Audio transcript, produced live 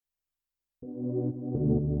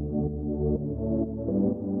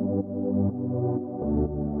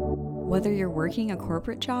Whether you're working a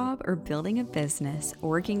corporate job or building a business,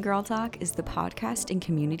 Working Girl Talk is the podcast and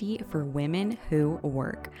community for women who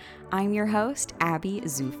work. I'm your host, Abby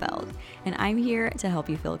Zufeld, and I'm here to help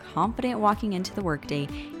you feel confident walking into the workday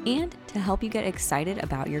and to help you get excited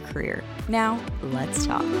about your career. Now, let's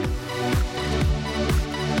talk.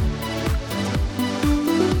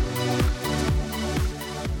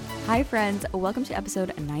 Hi friends, welcome to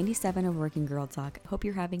episode 97 of Working Girl Talk. Hope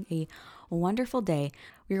you're having a wonderful day.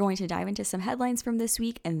 We're going to dive into some headlines from this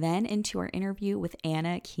week and then into our interview with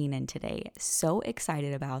Anna Keenan today. So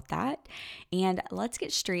excited about that. And let's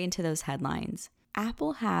get straight into those headlines.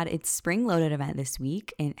 Apple had its Spring Loaded event this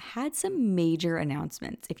week and had some major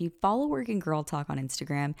announcements. If you follow Working Girl Talk on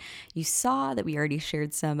Instagram, you saw that we already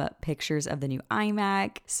shared some pictures of the new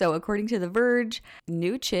iMac. So according to The Verge,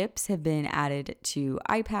 new chips have been added to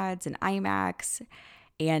iPads and iMacs,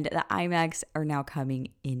 and the iMacs are now coming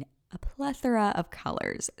in a plethora of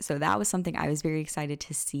colors. So that was something I was very excited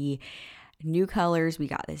to see. New colors, we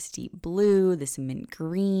got this deep blue, this mint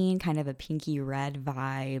green, kind of a pinky red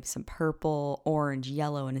vibe, some purple, orange,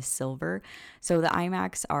 yellow, and a silver. So the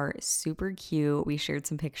iMacs are super cute. We shared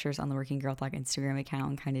some pictures on the Working Girl Talk Instagram account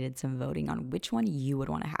and kind of did some voting on which one you would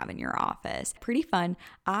want to have in your office. Pretty fun.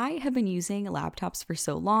 I have been using laptops for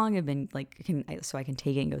so long. I've been so I can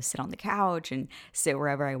take it and go sit on the couch and sit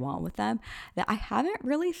wherever I want with them, that I haven't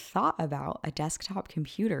really thought about a desktop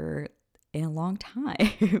computer in a long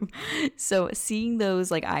time. So seeing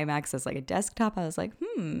those like iMacs as like a desktop, I was like,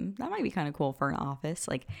 that might be kind of cool for an office.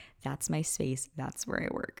 Like, that's my space. That's where I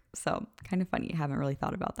work. So kind of funny. I haven't really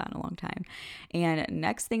thought about that in a long time. And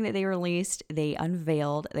next thing that they released, they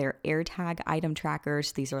unveiled their AirTag item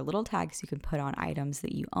trackers. These are little tags you can put on items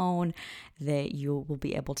that you own, that you will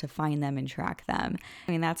be able to find them and track them.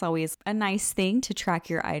 I mean, that's always a nice thing to track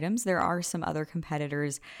your items. There are some other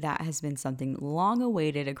competitors that has been something long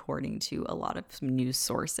awaited according to a lot of news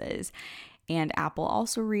sources. And Apple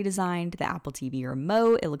also redesigned the Apple TV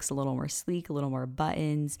remote. It looks a little more sleek, a little more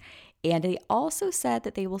buttons. And they also said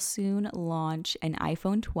that they will soon launch an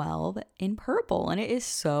iPhone 12 in purple. And it is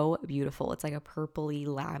so beautiful. It's like a purpley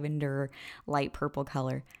lavender, light purple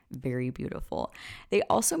color. Very beautiful. They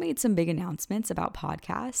also made some big announcements about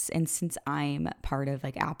podcasts. And since I'm part of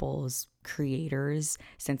like Apple's creators,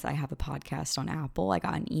 since I have a podcast on Apple, I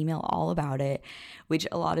got an email all about it, which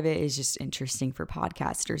a lot of it is just interesting for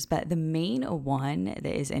podcasters. But the main one that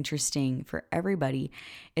is interesting for everybody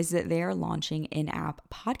is that they are launching in-app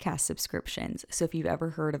podcast subscriptions. So if you've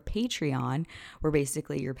ever heard of Patreon, where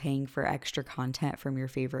basically you're paying for extra content from your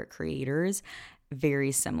favorite creators,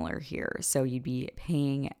 very similar here. So you'd be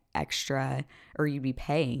paying extra, or you'd be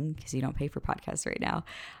paying, because you don't pay for podcasts right now,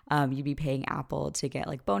 you'd be paying Apple to get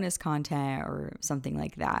like bonus content or something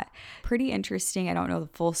like that. Pretty interesting. I don't know the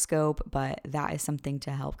full scope, but that is something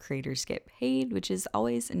to help creators get paid, which is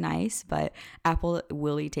always nice, but Apple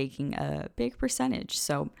will be taking a big percentage.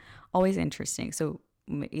 So always interesting. So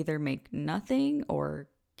either make nothing or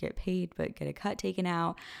get paid but get a cut taken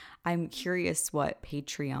out. I'm curious what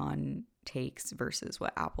Patreon takes versus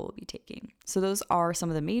what Apple will be taking. So those are some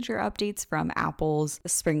of the major updates from Apple's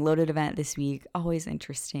Spring Loaded event this week. Always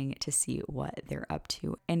interesting to see what they're up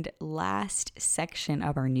to. And last section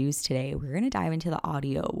of our news today, we're going to dive into the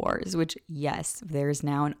audio wars, which yes, there's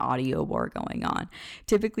now an audio war going on.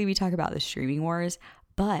 Typically we talk about the streaming wars,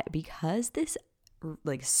 but because this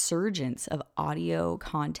like surgence of audio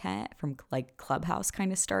content from like Clubhouse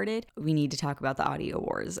kind of started, we need to talk about the audio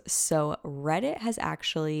wars. So Reddit has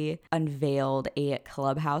actually unveiled a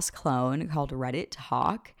Clubhouse clone called Reddit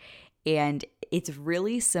Talk, and it's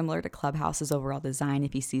really similar to Clubhouse's overall design.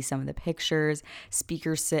 If you see some of the pictures,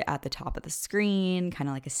 speakers sit at the top of the screen, kind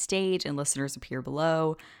of like a stage, and listeners appear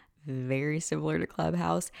below. Very similar to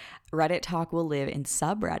Clubhouse. Reddit Talk will live in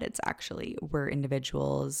subreddits, actually, where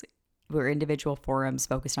individual forums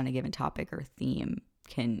focused on a given topic or theme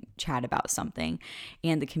can chat about something.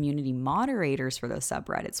 And the community moderators for those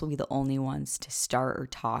subreddits will be the only ones to start or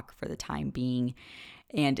talk for the time being.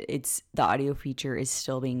 And the audio feature is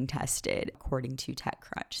still being tested according to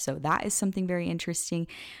TechCrunch. So that is something very interesting.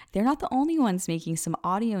 They're not the only ones making some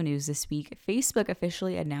audio news this week. Facebook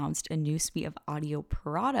officially announced a new suite of audio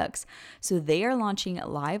products. So they are launching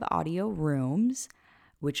live audio rooms,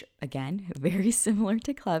 which again, very similar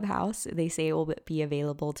to Clubhouse. They say it will be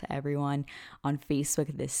available to everyone on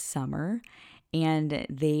Facebook this summer. And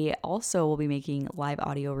they also will be making live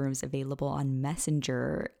audio rooms available on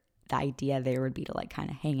Messenger the idea there would be to like kind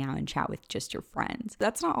of hang out and chat with just your friends.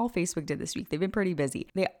 That's not all Facebook did this week. They've been pretty busy.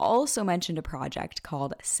 They also mentioned a project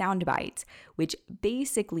called Soundbites, which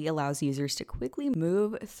basically allows users to quickly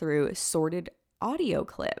move through sorted audio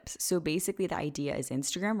clips. So basically the idea is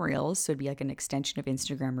Instagram Reels, so it'd be like an extension of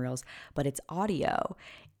Instagram Reels, but it's audio.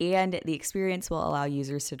 And the experience will allow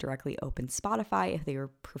users to directly open Spotify if they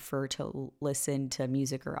prefer to listen to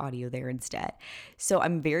music or audio there instead. So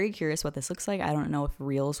I'm very curious what this looks like. I don't know if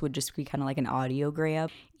Reels would just be kind of like an audiogram.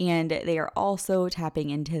 And they are also tapping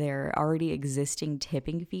into their already existing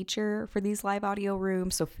tipping feature for these live audio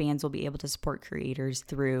rooms. So fans will be able to support creators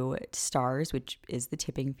through stars, which is the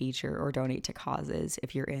tipping feature, or donate to causes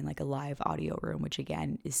if you're in like a live audio room, which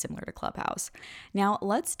again is similar to Clubhouse. Now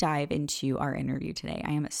let's dive into our interview today.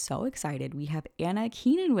 I am so excited. We have Anna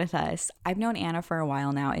Keenan with us. I've known Anna for a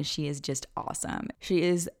while now, and she is just awesome. She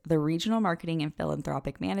is the Regional Marketing and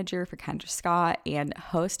Philanthropic Manager for Kendra Scott and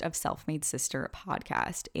host of Self-Made Sister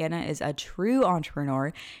podcast. Anna is a true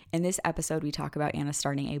entrepreneur. In this episode, we talk about Anna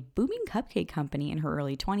starting a booming cupcake company in her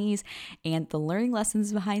early 20s and the learning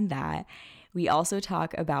lessons behind that. We also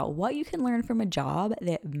talk about what you can learn from a job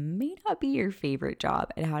that may not be your favorite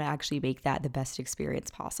job and how to actually make that the best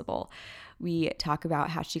experience possible. We talk about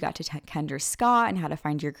how she got to Kendra Scott and how to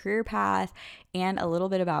find your career path, and a little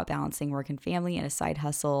bit about balancing work and family and a side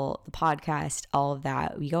hustle, the podcast, all of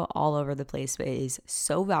that. We go all over the place, but it is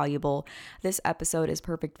so valuable. This episode is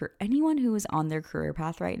perfect for anyone who is on their career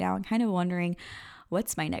path right now and kind of wondering,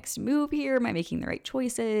 what's my next move here? Am I making the right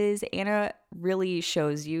choices? Anna really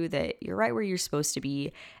shows you that you're right where you're supposed to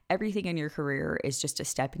be. Everything in your career is just a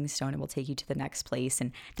stepping stone and will take you to the next place.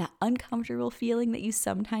 And that uncomfortable feeling that you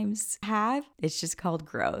sometimes have, it's just called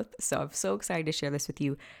growth. So I'm so excited to share this with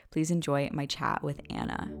you. Please enjoy my chat with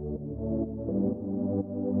Anna.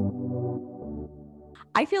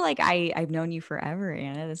 I feel like I've known you forever,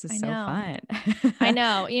 Anna. This is so fun. I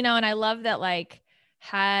know, and I love that, like,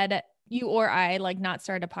 had you or I like not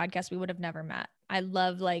started a podcast, we would have never met. I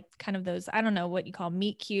love like kind of those, I don't know what you call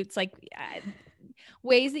meet cutes, like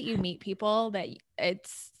ways that you meet people that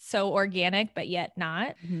it's so organic, but yet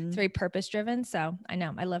not. Mm-hmm. It's very purpose driven. So I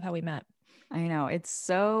know, I love how we met. I know. It's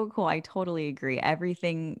so cool. I totally agree.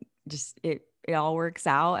 Everything just, it all works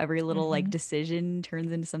out. Every little like decision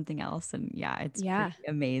turns into something else. And it's pretty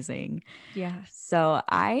amazing. Yeah. So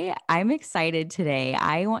I'm excited today.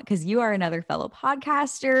 cause you are another fellow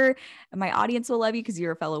podcaster, and my audience will love you cause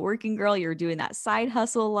you're a fellow working girl. You're doing that side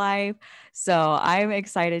hustle life. So I'm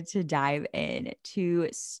excited to dive in. To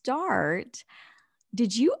start,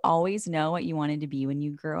 did you always know what you wanted to be when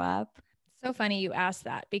you grew up? So funny you asked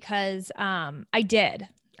that because I did.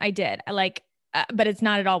 I like, but it's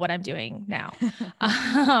not at all what I'm doing now,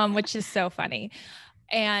 which is so funny.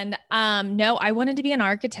 And no, I wanted to be an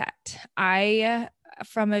architect. I,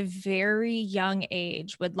 from a very young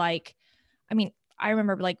age, I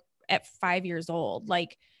remember like at 5 years old,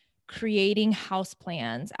 like creating house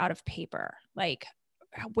plans out of paper, like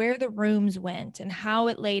where the rooms went and how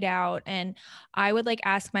it laid out. And I would like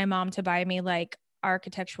ask my mom to buy me like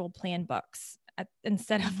architectural plan books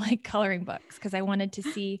instead of like coloring books, because I wanted to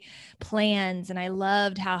see plans and I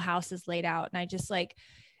loved how houses laid out. And I just like,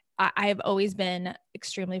 I've always been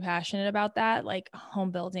extremely passionate about that, like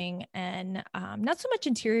home building and not so much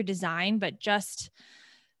interior design, but just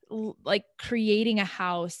like creating a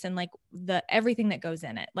house and like everything that goes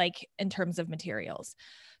in it, like in terms of materials.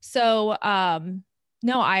 So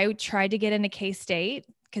no, I tried to get into K-State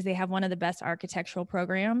because they have one of the best architectural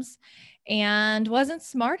programs and wasn't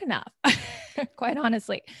smart enough, quite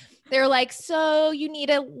honestly. They're like, so you need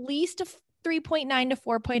at least a 3.9 to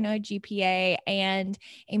 4.0 GPA and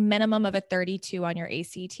a minimum of a 32 on your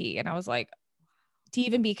ACT. And I was like, to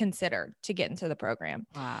even be considered to get into the program.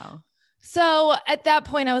 Wow. So at that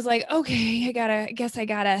point I was like, okay, I guess I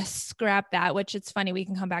gotta scrap that, which it's funny. We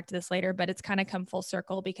can come back to this later, but it's kind of come full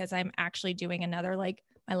circle because I'm actually doing another, like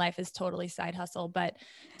my life is totally side hustle, but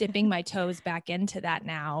dipping my toes back into that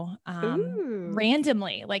now,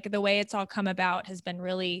 randomly, like the way it's all come about has been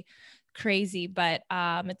really crazy, but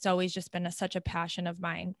it's always just been such a passion of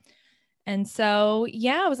mine. And so,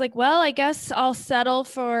 I was like, well, I guess I'll settle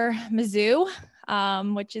for Mizzou,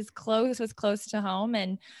 which was close to home,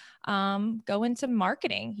 and go into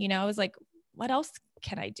marketing. I was like, what else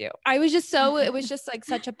can I do? It was just like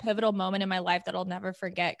such a pivotal moment in my life that I'll never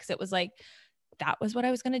forget. Cause it was like, that was what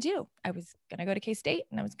I was going to do. I was going to go to K-State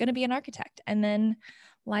and I was going to be an architect, and then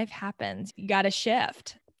life happens. You got to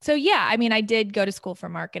shift. So I did go to school for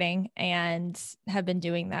marketing and have been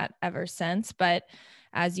doing that ever since. But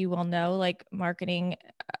as you will know, like marketing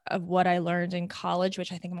of what I learned in college,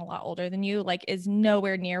 which I think I'm a lot older than you, like is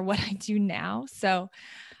nowhere near what I do now. So,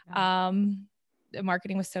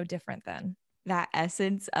 marketing was so different then. That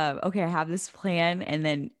essence of, okay, I have this plan and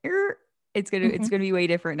then it's Mm-hmm. gonna be way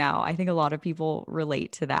different now. I think a lot of people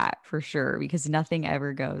relate to that for sure because nothing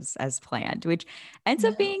ever goes as planned, which ends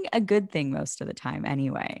up No. being a good thing most of the time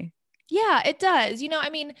anyway. Yeah, it does. I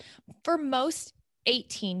mean, for most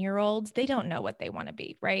 18-year-olds, they don't know what they want to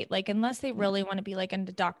be, right? Like, unless they Yeah. really want to be like a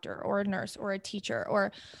doctor or a nurse or a teacher,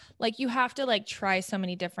 or like you have to like try so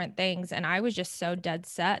many different things. And I was just so dead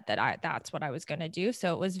set that that's what I was going to do.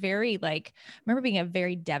 So it was very like, I remember being a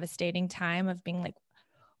very devastating time of being like,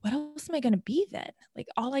 what else am I going to be then? Like,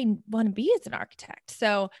 all I want to be is an architect.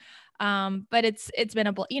 So, but it's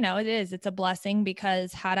been it's a blessing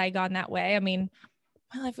because had I gone that way, I mean,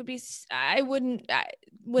 my life would be, I wouldn't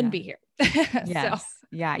Yeah. be here. So Yes.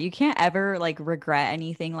 Yeah. You can't ever like regret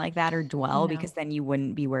anything like that or dwell because no. then you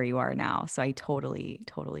wouldn't be where you are now. So I totally,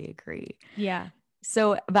 totally agree. Yeah.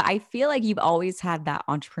 So, but I feel like you've always had that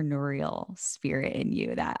entrepreneurial spirit in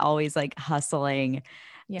you, that always like hustling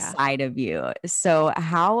Yeah. side of you. So,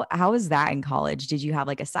 how was that in college? Did you have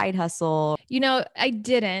like a side hustle? I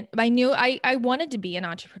didn't. I knew I wanted to be an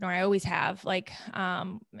entrepreneur. I always have, like,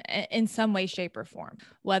 in some way, shape, or form,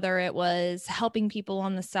 whether it was helping people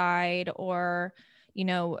on the side or,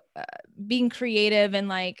 being creative and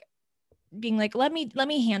like being like, let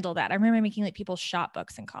me handle that. I remember making like people's shop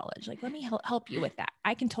books in college. Like, let me help you with that.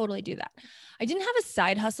 I can totally do that. I didn't have a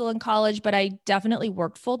side hustle in college, but I definitely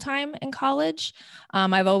worked full time in college.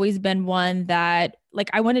 I've always been one that like,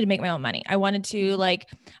 I wanted to make my own money. I wanted to like,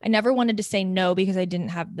 I never wanted to say no because I didn't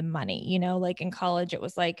have the money, like in college, it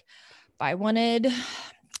was like, if I wanted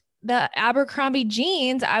the Abercrombie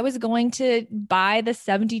jeans, I was going to buy the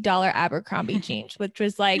 $70 Abercrombie jeans, which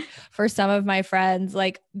was like for some of my friends,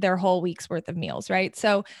 like their whole week's worth of meals. Right.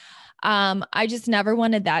 So, I just never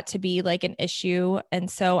wanted that to be like an issue. And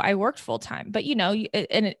so I worked full time, but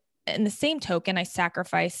in the same token, I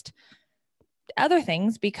sacrificed other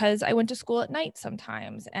things because I went to school at night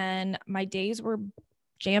sometimes and my days were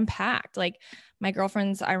jam packed. Like my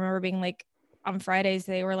girlfriends, I remember being like, on Fridays,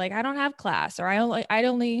 they were like, I don't have class, or I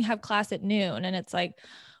only have class at noon. And it's like,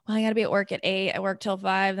 well, I got to be at work at 8. I work till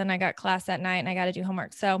 5. Then I got class at night and I got to do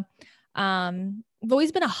homework. So, I've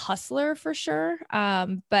always been a hustler for sure.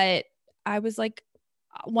 But I was like,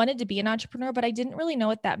 wanted to be an entrepreneur, but I didn't really know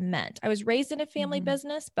what that meant. I was raised in a family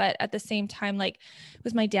business, but at the same time, like it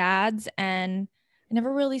was my dad's, and I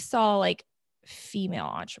never really saw like female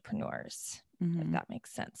entrepreneurs, if that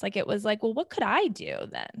makes sense. Like it was like, well, what could I do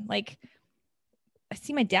then? Like, I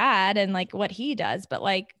see my dad and like what he does, but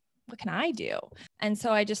like, what can I do? And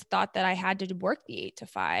so I just thought that I had to work the 8 to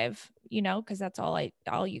 5, cause that's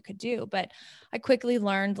all you could do. But I quickly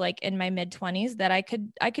learned like in my mid-20s that I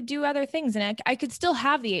could do other things and I could still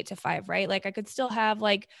have the 8 to 5, right? Like I could still have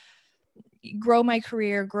like grow my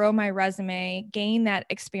career, grow my resume, gain that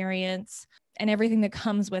experience and everything that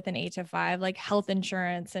comes with an 8 to 5, like health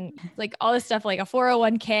insurance and like all this stuff, like a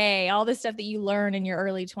 401k, all this stuff that you learn in your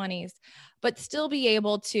early 20s, but still be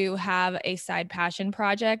able to have a side passion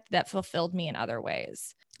project that fulfilled me in other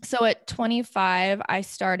ways. So at 25, I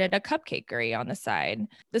started a cupcakery on the side.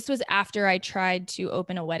 This was after I tried to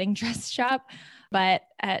open a wedding dress shop, but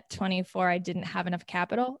at 24, I didn't have enough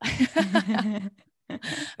capital.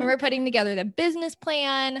 We were putting together the business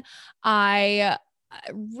plan. I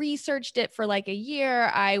researched it for like a year.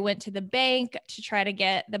 I went to the bank to try to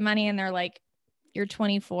get the money and they're like, you're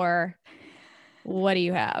 24. What do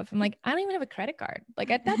you have? I'm like, I don't even have a credit card. Like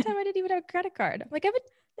at that time, I didn't even have a credit card. I'm like, I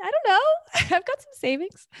don't know. I've got some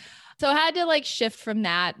savings. So I had to like shift from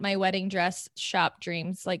that. My wedding dress shop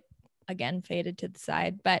dreams, like again, faded to the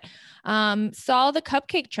side, but saw the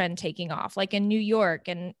cupcake trend taking off like in New York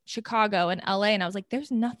and Chicago and LA. And I was like, there's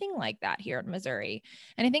nothing like that here in Missouri.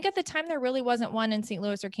 And I think at the time there really wasn't one in St.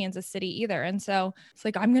 Louis or Kansas City either. And so it's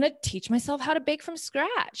like, I'm going to teach myself how to bake from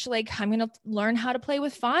scratch. Like I'm going to learn how to play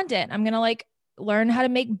with fondant. I'm going to like learn how to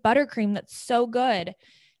make buttercream that's so good.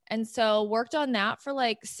 And so worked on that for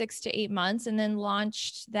like 6 to 8 months and then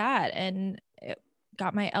launched that and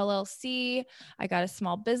got my LLC. I got a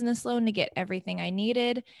small business loan to get everything I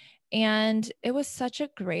needed. And it was such a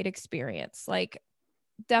great experience. Like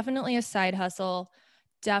definitely a side hustle,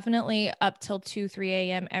 definitely up till 2, 3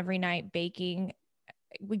 a.m. every night baking.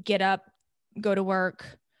 We'd get up, go to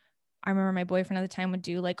work. I remember my boyfriend at the time would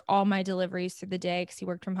do like all my deliveries through the day because he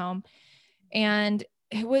worked from home. And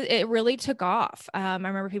it really took off. I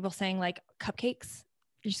remember people saying like cupcakes,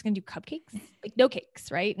 you're just going to do cupcakes, like no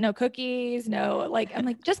cakes, right? No cookies, no, like, I'm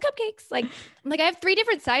like, just cupcakes. Like, I'm like, I have 3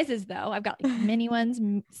 different sizes though. I've got like mini ones,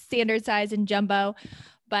 standard size and jumbo,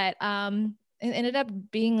 but, it ended up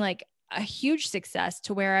being like a huge success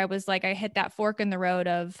to where I was like, I hit that fork in the road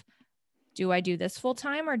of, do I do this full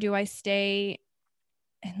time or do I stay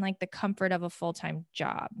in like the comfort of a full-time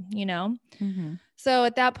job, you know? Mm-hmm. So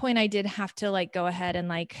at that point I did have to like go ahead and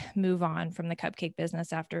like move on from the cupcake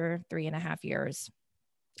business after 3.5 years,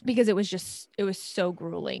 because it was so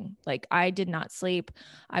grueling. Like I did not sleep.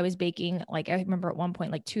 I was baking, like, I remember at one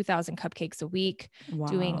point, like 2,000 cupcakes a week,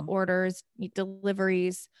 doing Wow. orders,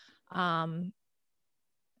 deliveries. And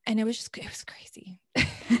it was crazy.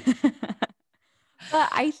 But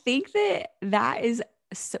I think that is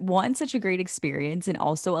one, such a great experience, and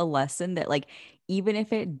also a lesson that, like, even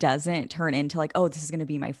if it doesn't turn into like, oh, this is going to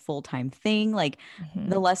be my full-time thing, like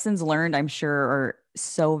the Mhm. lessons learned, I'm sure, are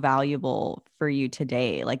so valuable for you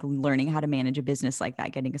today. Like learning how to manage a business like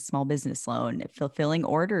that, getting a small business loan, fulfilling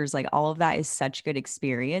orders, like all of that is such good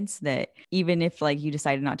experience that even if like you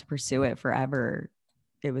decided not to pursue it forever,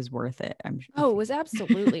 it was worth it. Oh, it was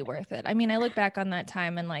absolutely worth it. I mean, I look back on that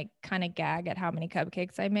time and like kind of gag at how many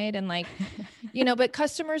cupcakes I made, and like, but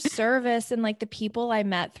customer service and like the people I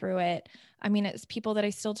met through it. I mean, it's people that I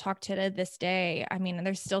still talk to this day. I mean,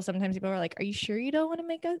 there's still sometimes people are like, are you sure you don't want to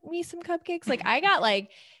make me some cupcakes? Like I got like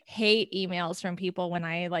hate emails from people when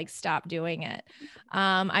I like stopped doing it.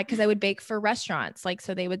 Cause I would bake for restaurants. Like,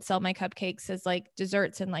 so they would sell my cupcakes as like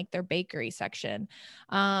desserts in like their bakery section.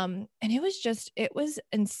 And it was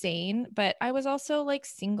insane, but I was also like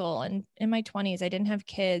single and in my 20s, I didn't have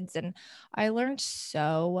kids, and I learned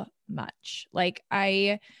so much.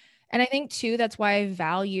 And I think too, that's why I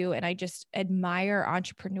value and I just admire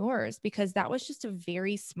entrepreneurs, because that was just a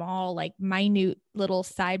very small, like minute little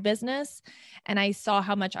side business. And I saw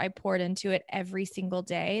how much I poured into it every single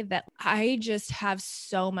day, that I just have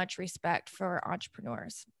so much respect for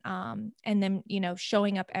entrepreneurs. And then,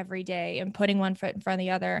 showing up every day and putting one foot in front of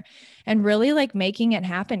the other and really like making it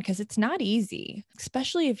happen. Cause it's not easy,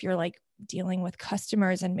 especially if you're like dealing with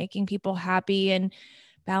customers and making people happy and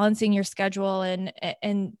balancing your schedule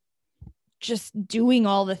and just doing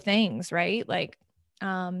all the things, right? Like,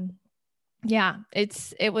 yeah,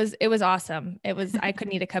 it was awesome. I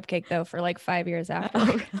couldn't eat a cupcake though for like 5 years after. Oh,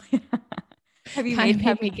 really? Have you Kind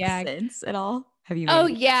made of made me cupcakes gag. since at all? Have you Oh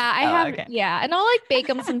made? yeah, I Oh, have. okay. Yeah. And I'll like bake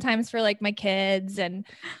them sometimes for like my kids and,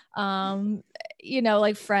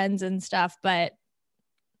 like friends and stuff, but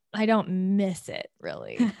I don't miss it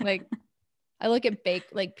really. Like I look at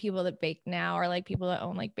like people that bake now, or like people that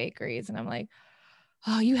own like bakeries, and I'm like,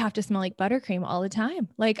 oh, you have to smell like buttercream all the time.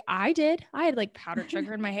 Like I did. I had like powdered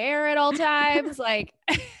sugar in my hair at all times. Like,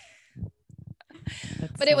 That's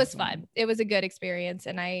but it so was funny. fun. It was a good experience.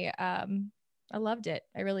 And I loved it.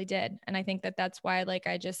 I really did. And I think that that's why, like,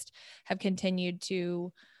 I just have continued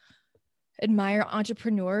to admire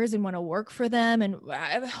entrepreneurs and want to work for them. And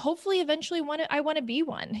hopefully eventually I want to be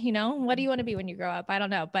one, what do you want to be when you grow up? I don't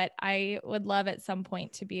know, but I would love at some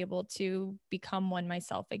point to be able to become one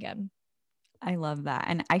myself again. I love that.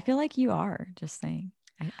 And I feel like you are, just saying.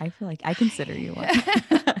 I feel like I consider you one.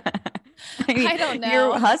 I mean, I don't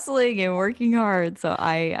you're know. hustling and working hard. So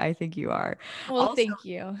I think you are. Well, Also, thank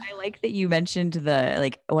you. I like that you mentioned the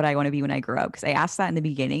like what I want to be when I grow up, because I asked that in the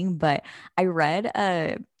beginning, but I read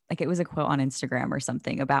like it was a quote on Instagram or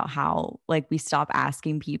something about how like we stop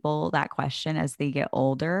asking people that question as they get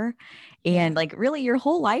older. Yeah. And like really your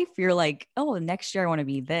whole life, you're like, oh, next year I want to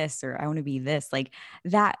be this or I want to be this. Like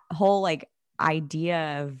that whole like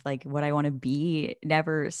idea of like what I want to be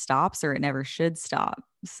never stops, or it never should stop.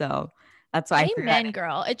 So that's why I threw that Amen,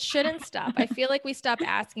 girl. It shouldn't stop. I feel like we stop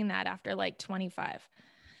asking that after like 25, in.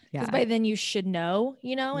 because Yeah, by then you should know,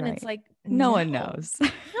 and it's right. like, No no, one knows. no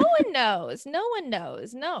one knows. No one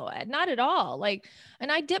knows. No, not at all. Like,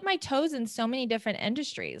 and I dipped my toes in so many different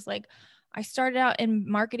industries. Like, I started out in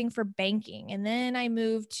marketing for banking, and then I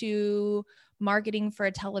moved to marketing for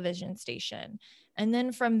a television station. And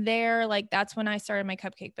then from there, like, that's when I started my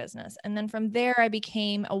cupcake business. And then from there, I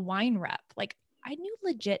became a wine rep. Like, I knew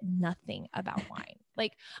legit nothing about wine.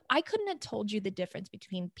 Like, I couldn't have told you the difference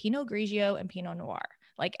between Pinot Grigio and Pinot Noir,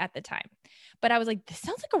 like at the time. But I was like, this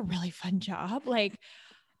sounds like a really fun job. Like,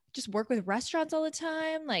 just work with restaurants all the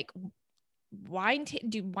time, like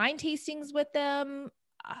do wine tastings with them.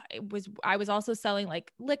 I was also selling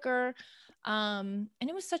like liquor. And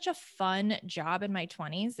it was such a fun job in my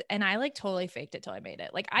 20s. And I like totally faked it till I made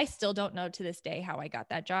it. Like, I still don't know to this day how I got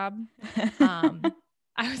that job.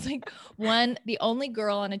 I was like the only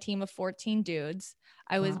girl on a team of 14 dudes.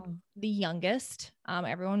 I was Wow. the youngest.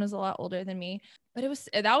 Everyone was a lot older than me, but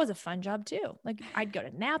that was a fun job too. Like I'd go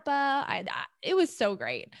to Napa. It was so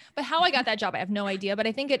great, but how I got that job, I have no idea, but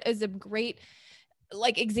I think it is a great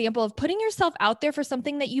like example of putting yourself out there for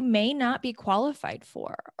something that you may not be qualified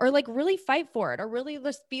for, or like really fight for it, or really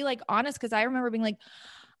just be like honest. Cause I remember being like,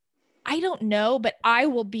 I don't know, but I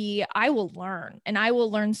will learn, and I will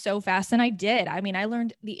learn so fast. And I did. I mean, I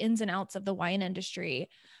learned the ins and outs of the wine industry.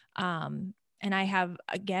 And I have,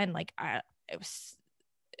 again, it's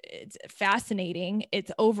fascinating.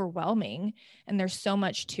 It's overwhelming, and there's so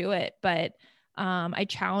much to it, but I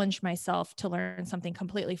challenged myself to learn something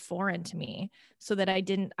completely foreign to me so that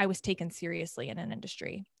I was taken seriously in an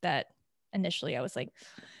industry that initially I was like,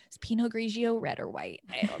 is Pinot Grigio red or white?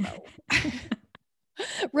 I don't know.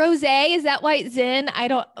 Rosé, is that white Zin? I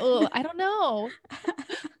don't know.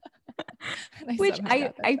 Which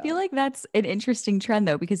I feel like that's an interesting trend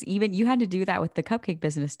though, because even you had to do that with the cupcake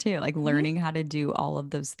business too, like learning how to do all of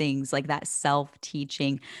those things, like that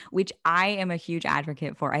self-teaching, which I am a huge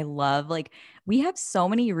advocate for. I love, like, we have so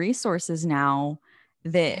many resources now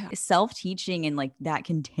that self-teaching and like that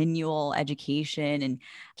continual education. And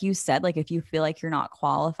like you said, like if you feel like you're not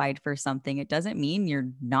qualified for something, it doesn't mean you're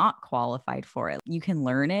not qualified for it. You can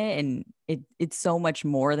learn it, and it's so much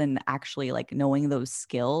more than actually like knowing those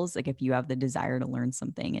skills. Like if you have the desire to learn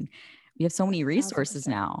something, and we have so many resources 1,000%.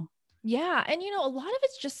 now. Yeah. And a lot of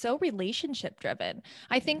it's just so relationship driven.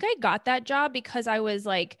 I think I got that job because I was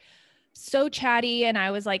like so chatty, and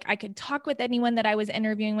I was like, I could talk with anyone that I was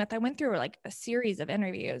interviewing with. I went through like a series of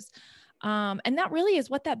interviews. And that really is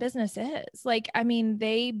what that business is. Like, I mean,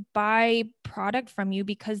 they buy product from you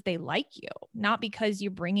because they like you, not because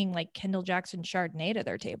you're bringing like Kendall Jackson Chardonnay to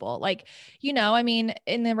their table. Like, I mean,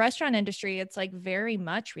 in the restaurant industry, it's like very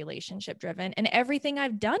much relationship driven, and everything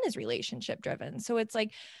I've done is relationship driven. So it's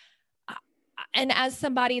like, and as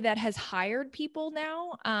somebody that has hired people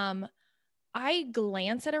now, I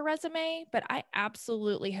glance at a resume, but I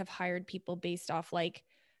absolutely have hired people based off like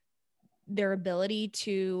their ability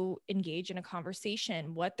to engage in a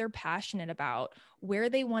conversation, what they're passionate about, where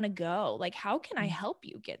they want to go. Like, how can I help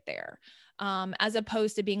you get there? As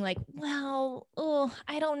opposed to being like, well,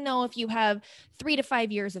 I don't know if you have 3 to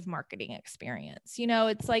 5 years of marketing experience.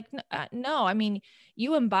 It's like, no, I mean,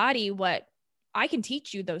 you embody what I can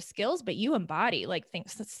teach you those skills, but you embody like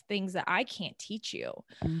things that I can't teach you.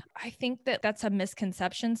 I think that that's a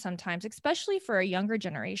misconception sometimes, especially for a younger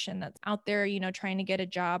generation that's out there, trying to get a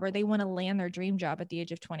job, or they want to land their dream job at the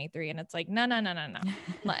age of 23. And it's like, no.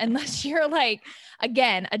 Unless you're like,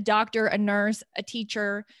 again, a doctor, a nurse, a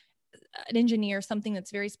teacher, an engineer, something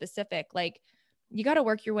that's very specific, like you got to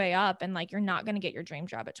work your way up, and like, you're not going to get your dream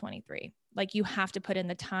job at 23. Like you have to put in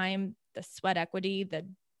the time, the sweat equity,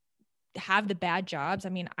 have the bad jobs. I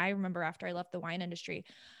mean, I remember after I left the wine industry,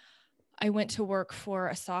 I went to work for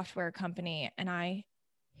a software company, and I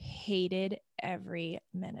hated every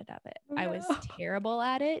minute of it. No. I was terrible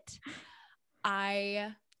at it.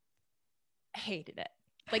 I hated it.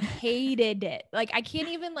 Like hated it. Like I can't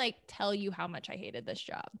even like tell you how much I hated this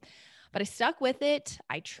job. But I stuck with it.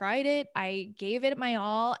 I tried it. I gave it my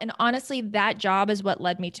all. And honestly, that job is what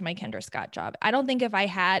led me to my Kendra Scott job. I don't think if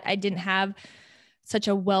I didn't have such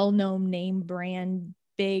a well-known name brand,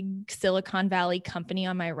 big Silicon Valley company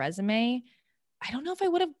on my resume, I don't know if I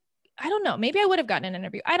would have, I don't know, maybe I would have gotten an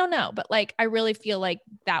interview. I don't know. But like, I really feel like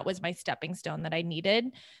that was my stepping stone that I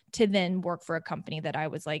needed to then work for a company that I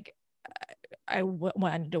was like,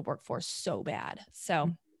 wanted to work for so bad.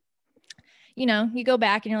 So, you go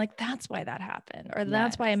back and you're like, that's why that happened. Or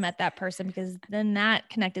that's why I met that person, because then that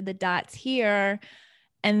connected the dots here.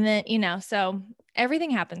 And then, so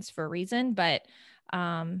everything happens for a reason, but,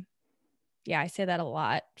 yeah, I say that a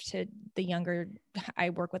lot to the younger. I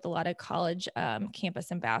work with a lot of college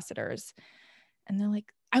campus ambassadors, and they're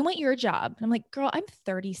like, I want your job. And I'm like, girl, I'm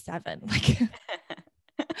 37. Like,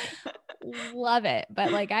 love it.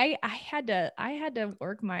 But like, I had to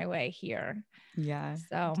work my way here. Yeah,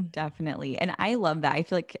 so definitely. And I love that. I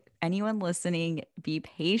feel like anyone listening, be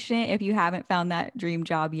patient if you haven't found that dream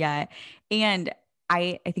job yet. And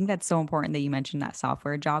I think that's so important that you mentioned that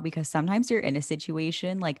software job, because sometimes you're in a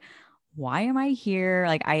situation like, why am I here?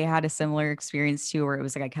 Like I had a similar experience too, where it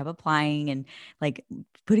was like I kept applying and like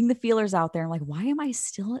putting the feelers out there. I'm like, why am I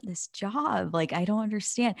still at this job? Like, I don't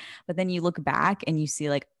understand. But then you look back and you see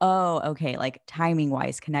like, oh, okay, like timing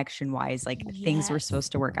wise, connection wise, like things were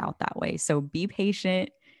supposed to work out that way. So be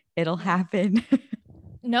patient. It'll happen.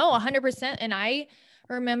 No, 100%. And I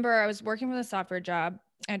remember I was working with a software job.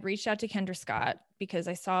 I'd reached out to Kendra Scott because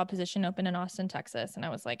I saw a position open in Austin, Texas. And I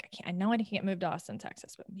was like, I know I can't move to Austin,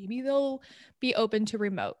 Texas, but maybe they'll be open to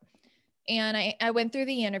remote. And I went through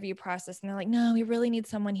the interview process and they're like, no, we really need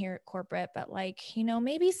someone here at corporate, but like, you know,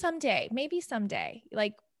 maybe someday,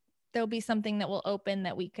 like there'll be something that will open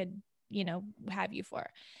that we could, you know, have you for.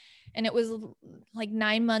 And it was like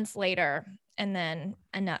 9 months later, and then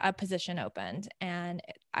a position opened and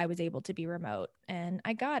I was able to be remote and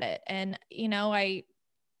I got it. And, you know, I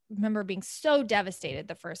remember being so devastated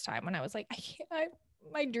the first time when I was like,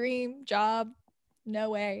 my dream job,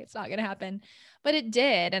 no way, it's not going to happen. But it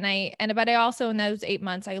did. But I also, in those 8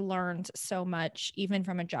 months, I learned so much, even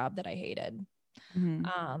from a job that I hated.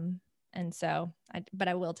 And so but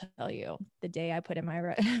I will tell you, the day I put in my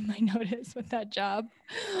my notice with that job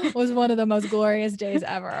was one of the most glorious days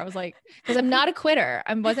ever. I was like, because I'm not a quitter.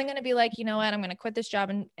 I wasn't going to be like, you know what, I'm going to quit this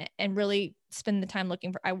job and really spend the time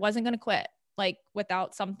looking for, I wasn't going to quit like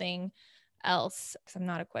without something else, because I'm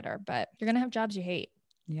not a quitter, but you're going to have jobs you hate.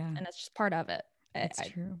 Yeah. And that's just part of it. It's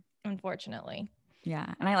true. Unfortunately.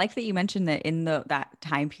 Yeah. And I like that you mentioned that in that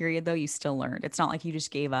time period, though, you still learned. It's not like you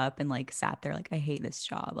just gave up and like sat there like, I hate this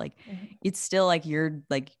job. Like it's still like you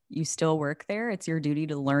still work there. It's your duty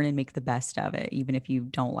to learn and make the best of it, even if you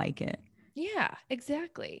don't like it. Yeah,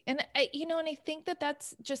 exactly. And and I think that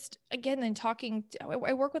that's just, again, in talking,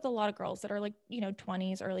 I work with a lot of girls that are like,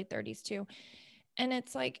 20s, early 30s too. And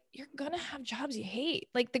it's like, you're going to have jobs you hate.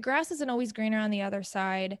 Like the grass isn't always greener on the other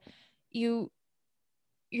side.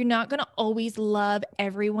 You're not going to always love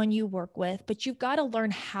everyone you work with, but you've got to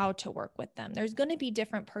learn how to work with them. There's going to be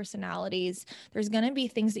different personalities. There's going to be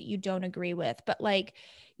things that you don't agree with, but like,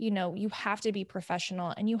 you have to be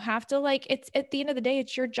professional and you have to it's at the end of the day,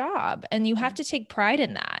 it's your job and you have to take pride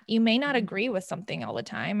in that. You may not agree with something all the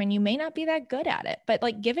time and you may not be that good at it, but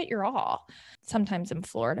like give it your all. Sometimes I'm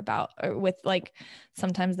floored with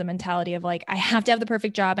sometimes the mentality of like, I have to have the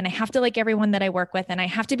perfect job and I have to like everyone that I work with and I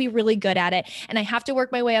have to be really good at it and I have to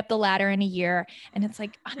work my way up the ladder in a year. And it's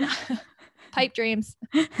like, pipe dreams.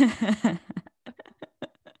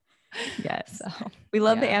 Yes. So, we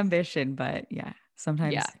love the ambition, but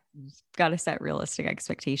sometimes you've got to set realistic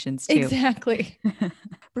expectations too. Exactly.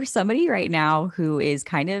 For somebody right now who is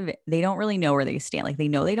they don't really know where they stand. Like they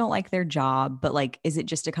know they don't like their job, but like, is it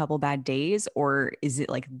just a couple bad days or is it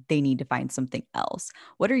like they need to find something else?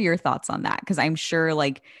 What are your thoughts on that? Because I'm sure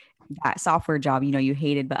like that software job, you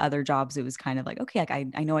hated, but other jobs, it was kind of like, okay, like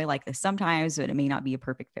I know I like this sometimes, but it may not be a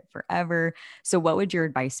perfect fit forever. So what would your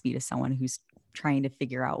advice be to someone who's trying to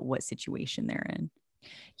figure out what situation they're in?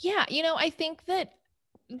 Yeah. I think that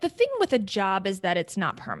the thing with a job is that it's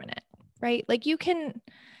not permanent, right? Like you don't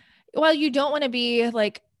want to be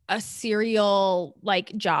like a serial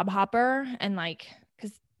like job hopper and like,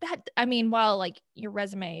 because while like your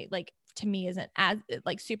resume, like to me isn't as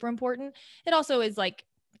like super important, it also is like,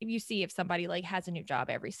 you see if somebody like has a new job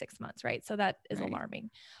every 6 months, right? So that is alarming.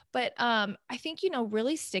 But I think,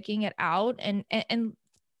 really sticking it out and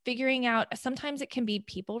figuring out, sometimes it can be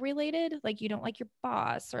people related, like you don't like your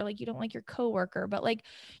boss or like you don't like your coworker, but like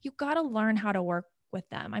you got to learn how to work with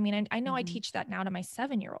them. I mean, I know I teach that now to my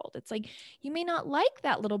 7-year-old. It's like, you may not like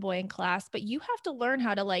that little boy in class, but you have to learn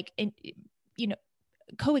how to like,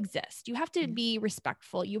 coexist. You have to be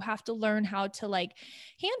respectful. You have to learn how to like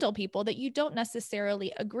handle people that you don't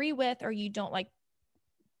necessarily agree with, or you don't like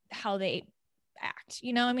how they act.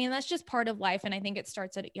 That's just part of life. And I think it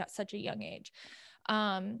starts at such a young age.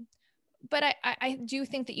 But I do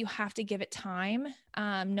think that you have to give it time.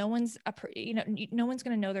 No one's no one's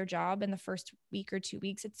going to know their job in the first week or 2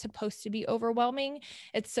 weeks. It's supposed to be overwhelming.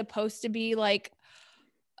 It's supposed to be like,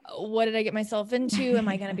 what did I get myself into? Am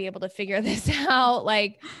I going to be able to figure this out?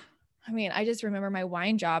 Like, I just remember my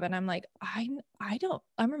wine job and I'm like, I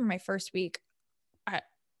remember my first week.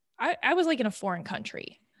 I was like in a foreign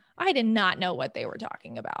country. I did not know what they were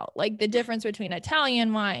talking about. Like the difference between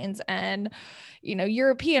Italian wines and,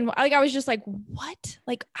 European. Like, I was just like, what?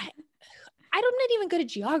 Like, I'm not even good at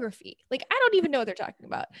geography. Like, I don't even know what they're talking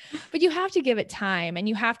about, but you have to give it time and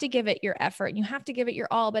you have to give it your effort and you have to give it your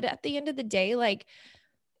all. But at the end of the day, like,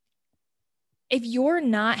 if you're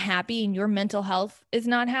not happy and your mental health is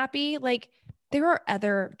not happy, like there are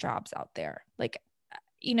other jobs out there. Like,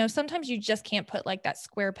 sometimes you just can't put like that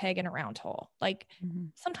square peg in a round hole. Like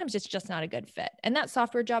sometimes it's just not a good fit. And that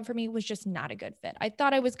software job for me was just not a good fit. I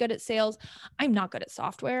thought I was good at sales. I'm not good at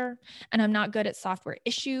software, and I'm not good at software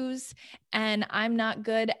issues. And I'm not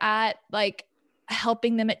good at like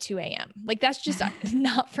helping them at 2 a.m. Like that's just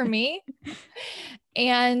not for me.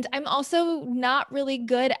 And I'm also not really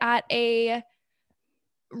good at a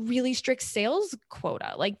really strict sales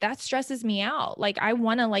quota. Like that stresses me out. Like I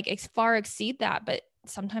want to like far exceed that, but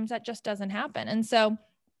sometimes that just doesn't happen. And so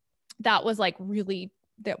that was like really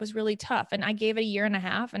that was really tough. And I gave it a year and a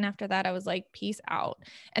half. And after that, I was like, peace out.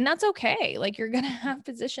 And that's okay. Like, you're going to have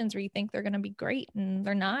positions where you think they're going to be great and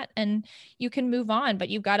they're not, and you can move on, but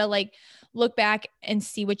you've got to like look back and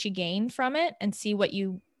see what you gained from it and see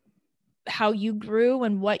how you grew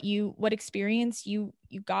and what experience you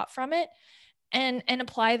got from it, and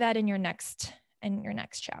apply that in your next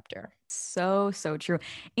chapter. So true.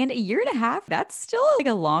 And a year and a half, that's still like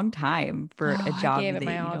a long time for a job. I gave it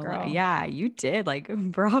my all, girl. Yeah, you did. Like,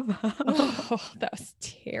 bravo. Oh, that was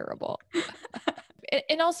terrible.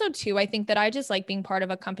 And also too, I think that I just like being part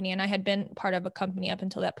of a company, and I had been part of a company up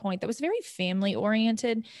until that point that was very family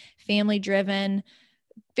oriented, family driven,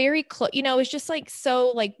 very close, it was just like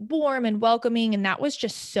so like warm and welcoming. And that was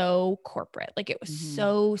just so corporate. Like, it was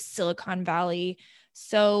so Silicon Valley.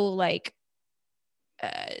 So like,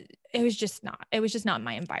 it was just not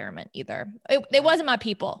my environment either. It wasn't my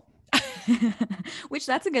people. Which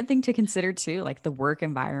that's a good thing to consider too. Like the work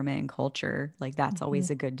environment and culture, like that's always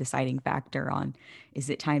a good deciding factor on, is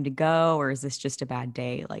it time to go or is this just a bad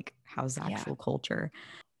day? Like, how's the actual culture?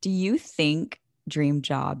 Do you think dream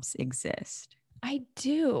jobs exist? I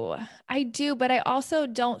do, but I also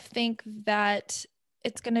don't think that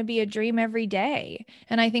it's going to be a dream every day.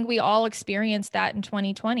 And I think we all experienced that in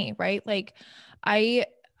 2020, right? Like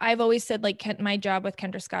I've always said like my job with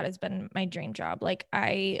Kendra Scott has been my dream job. Like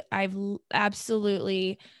I've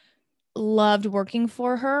absolutely loved working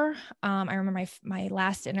for her. I remember my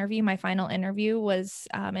last interview, my final interview was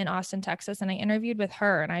in Austin, Texas. And I interviewed with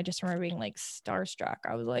her, and I just remember being like starstruck.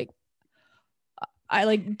 I was like, I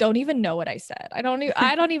like don't even know what I said. I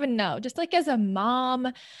don't even know. Just like as a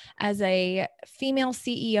mom, as a female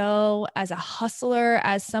CEO, as a hustler,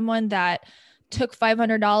 as someone that took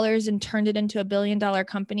 $500 and turned it into $1 billion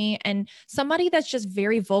company, and somebody that's just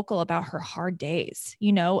very vocal about her hard days,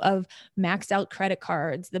 of maxed out credit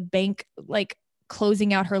cards, the bank like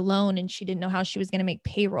closing out her loan, and she didn't know how she was going to make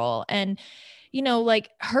payroll. And, like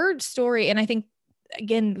her story. And I think,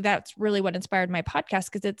 again, that's really what inspired my podcast,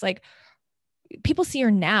 because it's like, people see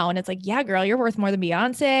her now and it's like, yeah, girl, you're worth more than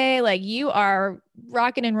Beyonce. Like, you are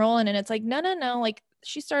rocking and rolling. And it's like, no. Like,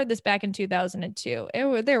 she started this back in 2002.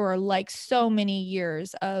 There were like so many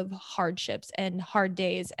years of hardships and hard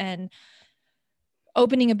days, and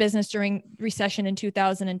opening a business during recession in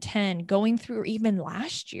 2010, going through even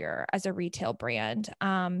last year as a retail brand.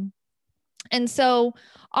 And so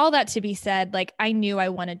all that to be said, like, I knew I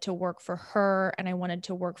wanted to work for her, and I wanted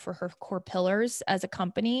to work for her core pillars as a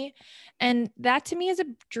company. And that to me is a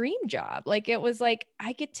dream job. Like, it was like,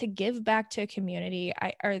 I get to give back to a community,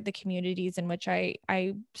 or the communities in which I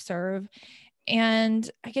serve. And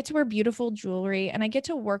I get to wear beautiful jewelry, and I get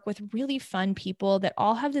to work with really fun people that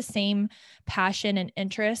all have the same passion and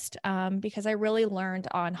interest, because I really learned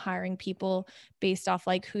on hiring people based off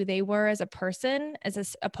like who they were as a person,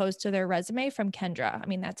 as opposed to their resume, from Kendra. I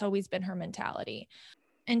mean, that's always been her mentality.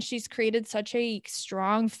 And she's created such a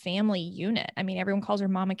strong family unit. I mean, everyone calls her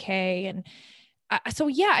Mama K. And so,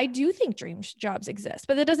 yeah, I do think dream jobs exist,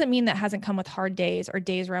 but that doesn't mean that hasn't come with hard days, or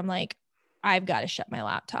days where I'm like, I've got to shut my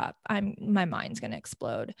laptop. My mind's going to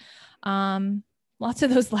explode. Lots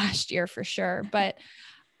of those last year for sure, but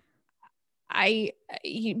it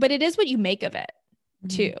is what you make of it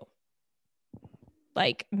too.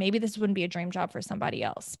 Like, maybe this wouldn't be a dream job for somebody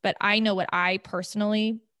else, but I know what I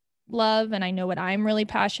personally love, and I know what I'm really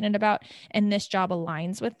passionate about, and this job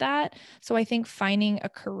aligns with that. So I think finding a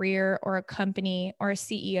career or a company or a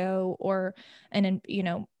CEO or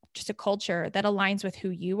just a culture that aligns with who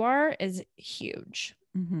you are is huge.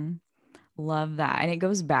 Love that. And it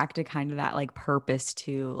goes back to kind of that like purpose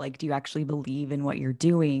too. Like, do you actually believe in what you're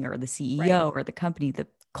doing, or the CEO or the company, the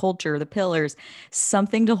culture, the pillars,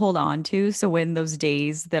 something to hold on to? So when those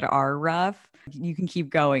days that are rough, you can keep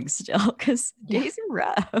going still, because days are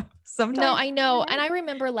rough sometimes. No, I know. And I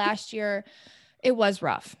remember last year, it was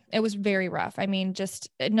rough. It was very rough. I mean, just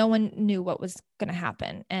no one knew what was going to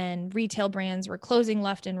happen, and retail brands were closing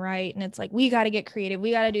left and right. And it's like, we got to get creative. We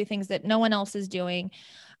got to do things that no one else is doing,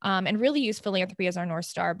 and really use philanthropy as our North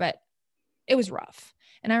Star. But it was rough.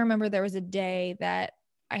 And I remember there was a day that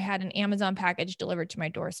I had an Amazon package delivered to my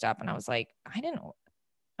doorstep, and I was like,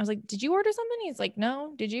 did you order something? He's like,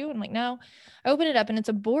 no. Did you? I'm like, no. I opened it up, and it's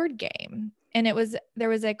a board game. And there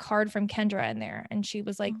was a card from Kendra in there, and she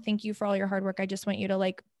was like, thank you for all your hard work. I just want you to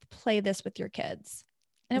like play this with your kids.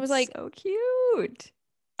 And it was like, so cute.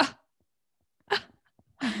 How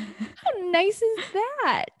nice is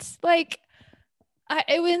that? Like,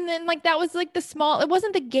 that was like it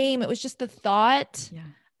wasn't the game. It was just the thought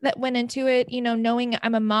that went into it, knowing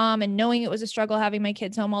I'm a mom, and knowing it was a struggle having my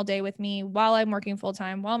kids home all day with me while I'm working full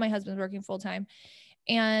time, while my husband's working full time.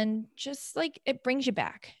 and just like, it brings you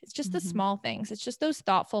back. It's just the small things. It's just those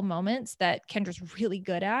thoughtful moments that Kendra's really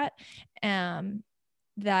good at,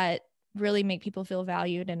 that really make people feel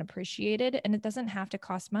valued and appreciated. And it doesn't have to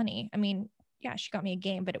cost money. I mean, yeah, she got me a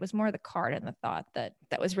game, but it was more the card and the thought that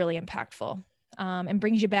was really impactful, and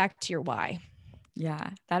brings you back to your why. Yeah,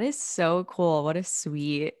 that is so cool. What a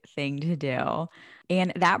sweet thing to do.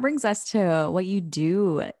 And that brings us to what you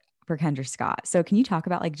do for Kendra Scott. So can you talk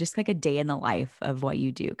about like just like a day in the life of what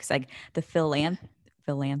you do? Because like the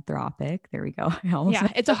philanthropic, there we go.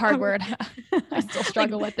 Yeah, it's a hard word. I still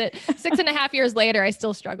struggle with it. 6.5 years later, I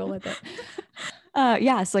still struggle with it.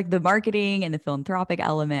 Yeah, so like the marketing and the philanthropic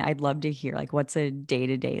element, I'd love to hear like what's a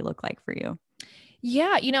day-to-day look like for you?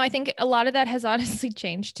 Yeah, I think a lot of that has honestly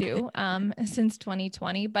changed too, since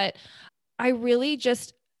 2020, but I really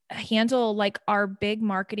just handle like our big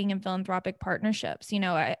marketing and philanthropic partnerships.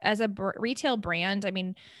 As a retail brand, I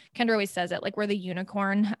mean, Kendra always says it, like we're the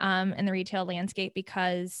unicorn in the retail landscape,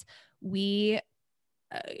 because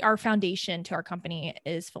our foundation to our company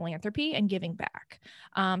is philanthropy and giving back.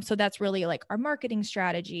 So that's really like our marketing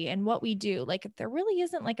strategy and what we do. Like if there really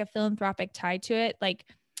isn't like a philanthropic tie to it, like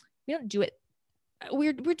we don't do it.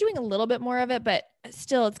 We're doing a little bit more of it, but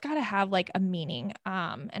still it's got to have like a meaning.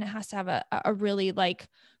 And it has to have a really like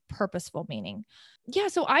purposeful meaning. Yeah.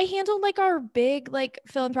 So I handle like our big like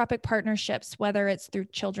philanthropic partnerships, whether it's through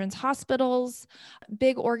children's hospitals,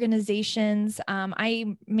 big organizations.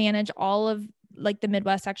 I manage all of like the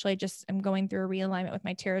Midwest. Actually, I'm going through a realignment with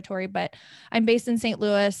my territory, but I'm based in St.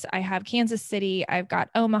 Louis. I have Kansas City. I've got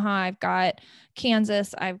Omaha. I've got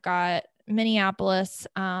Kansas. I've got Minneapolis.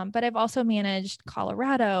 But I've also managed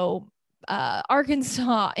Colorado,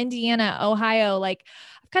 Arkansas, Indiana, Ohio. Like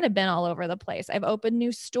I've kind of been all over the place. I've opened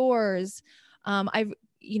new stores. I've,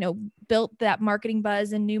 built that marketing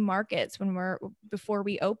buzz in new markets before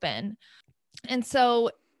we open. And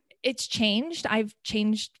so it's changed. I've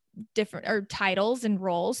changed different titles and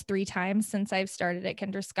roles 3 times since I've started at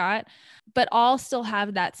Kendra Scott, but all still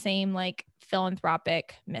have that same like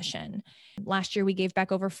philanthropic mission. Last year, we gave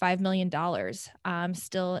back over $5 million,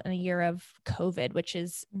 still in a year of COVID, which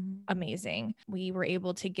is amazing. We were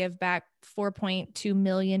able to give back 4.2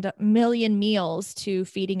 million meals to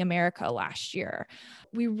Feeding America last year.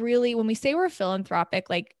 We really, when we say we're philanthropic,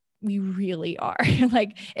 like we really are.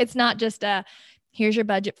 Like it's not just here's your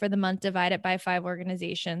budget for the month, divide it by 5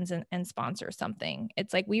 organizations and sponsor something.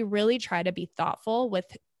 It's like, we really try to be thoughtful with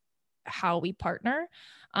how we partner.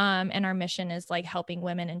 And our mission is like helping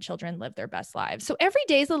women and children live their best lives. So every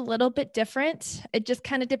day is a little bit different. It just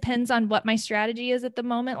kind of depends on what my strategy is at the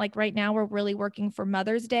moment. Like right now, we're really working for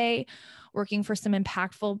Mother's Day, working for some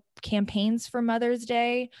impactful campaigns for Mother's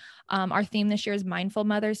Day. Our theme this year is Mindful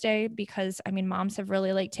Mother's Day, because I mean, moms have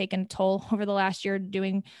really like taken a toll over the last year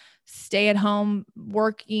doing stay at home,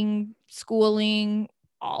 working, schooling,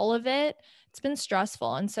 all of it. It's been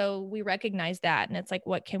stressful. And so we recognize that. And it's like,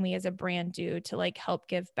 what can we as a brand do to like help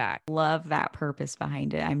give back? Love that purpose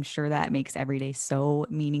behind it. I'm sure that makes every day so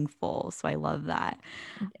meaningful. So I love that.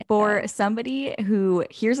 For somebody who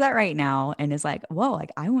hears that right now and is like, whoa,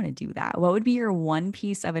 like I want to do that. What would be your one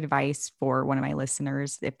piece of advice for one of my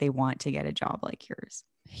listeners if they want to get a job like yours?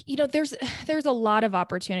 There's a lot of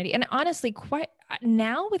opportunity, and honestly, quite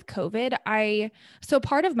now with COVID, so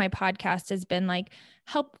part of my podcast has been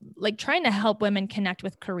trying to help women connect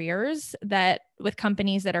with careers with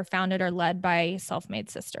companies that are founded or led by self-made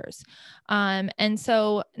sisters. And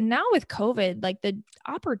so now with COVID, like the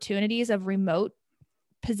opportunities of remote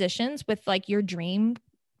positions with like your dream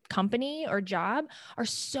company or job are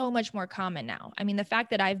so much more common now. I mean, the fact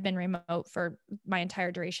that I've been remote for my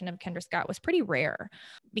entire duration of Kendra Scott was pretty rare,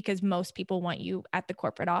 because most people want you at the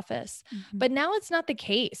corporate office, but now it's not the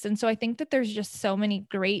case. And so I think that there's just so many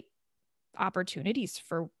great opportunities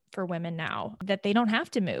for women now that they don't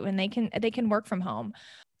have to move and they can work from home.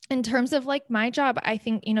 In terms of like my job, I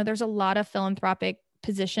think, there's a lot of philanthropic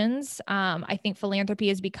positions. I think philanthropy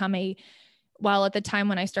has become while at the time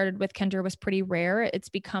when I started with Kendra was pretty rare, it's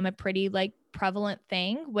become a pretty like prevalent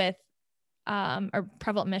thing with or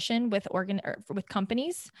prevalent mission with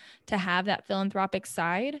companies to have that philanthropic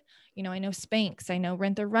side. I know Spanx, I know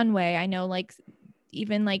Rent the Runway, I know like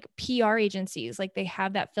even like PR agencies, like they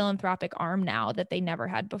have that philanthropic arm now that they never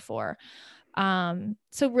had before.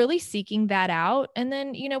 So really seeking that out. And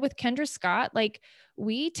then, with Kendra Scott, like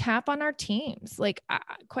we tap on our teams. Like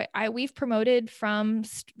we've promoted from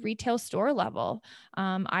retail store level.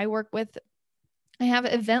 I have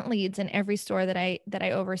event leads in every store that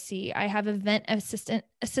I oversee. I have assistant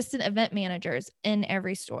event managers in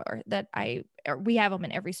every store we have them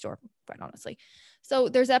in every store, quite honestly. So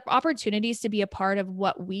there's opportunities to be a part of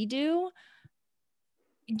what we do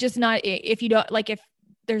just not, if you don't like, if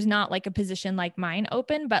there's not like a position like mine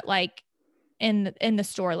open, but like in the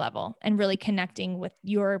store level and really connecting with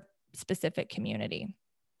your specific community.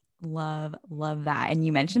 Love that. And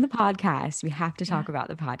you mentioned the podcast. We have to talk Yeah. about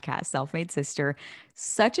the podcast, Self-Made Sister.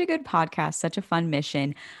 Such a good podcast, such a fun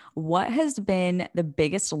mission. What has been the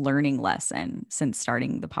biggest learning lesson since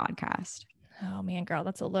starting the podcast? Oh man, girl,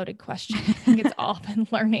 that's a loaded question. I think it's all been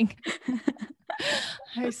learning.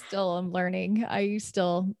 I still am learning. I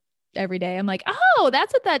still every day I'm like, oh,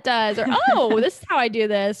 that's what that does. Or, oh, this is how I do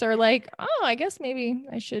this. Or like, oh, I guess maybe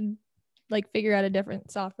I should like figure out a different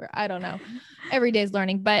software. I don't know. Every day is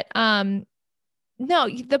learning, but, no,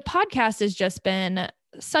 the podcast has just been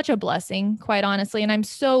such a blessing, quite honestly. And I'm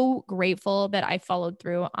so grateful that I followed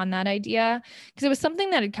through on that idea because it was something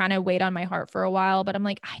that had kind of weighed on my heart for a while, but I'm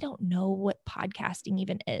like, I don't know what podcasting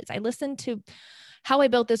even is. I listened to How I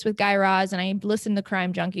Built This with Guy Raz and I listened to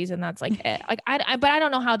Crime Junkies and that's like it. Like, but I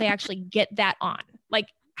don't know how they actually get that on. Like,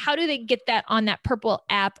 how do they get that on that purple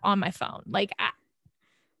app on my phone? Like,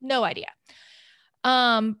 no idea.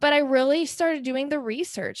 But I really started doing the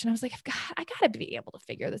research and I was like, I gotta be able to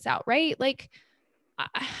figure this out. Right. Like,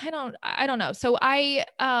 I don't know. So I,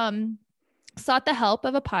 sought the help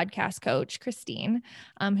of a podcast coach, Christine,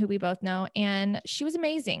 who we both know, and she was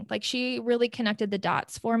amazing. Like she really connected the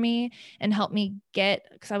dots for me and helped me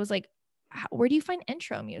cause I was like, where do you find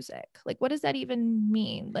intro music? Like, what does that even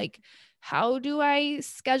mean? Like, how do I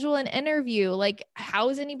schedule an interview? Like, how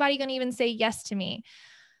is anybody going to even say yes to me?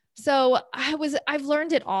 So I've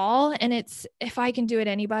learned it all, and if I can do it,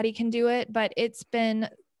 anybody can do it, but it's been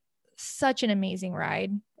such an amazing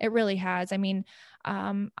ride. It really has. I mean,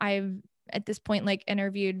 I've at this point, like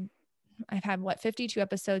I've had 52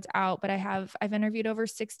 episodes out, but I've interviewed over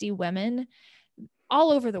 60 women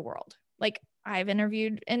all over the world. Like I've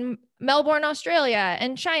interviewed in Melbourne, Australia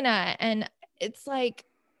and China. And it's like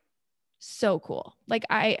so cool. Like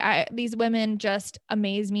these women just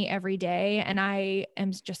amaze me every day. And I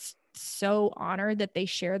am just so honored that they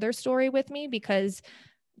share their story with me because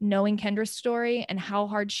knowing Kendra's story and how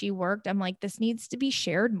hard she worked, I'm like, this needs to be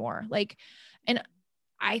shared more. Like, and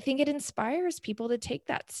I think it inspires people to take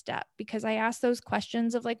that step because I ask those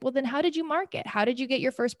questions of like, well, then how did you market? How did you get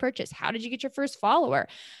your first purchase? How did you get your first follower?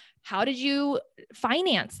 How did you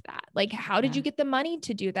finance that? Like, how did you get the money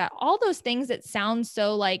to do that? All those things that sound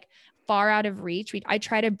so like far out of reach. I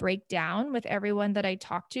try to break down with everyone that I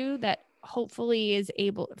talk to that hopefully is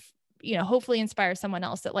able, hopefully inspire someone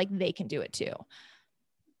else that like they can do it too.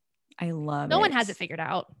 I love it. No one has it figured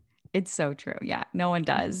out. It's so true. Yeah, no one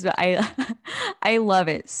does. But I love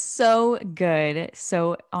it. So good.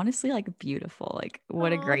 So honestly, like beautiful. Like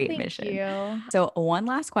what a great mission. You. So one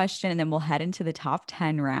last question and then we'll head into the top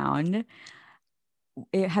 10 round.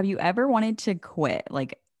 Have you ever wanted to quit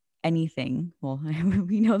like anything? Well,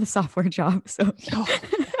 we know the software job. So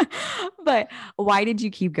but why did you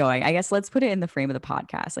keep going? I guess let's put it in the frame of the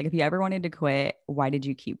podcast. Like if you ever wanted to quit, why did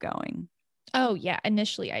you keep going? Oh yeah.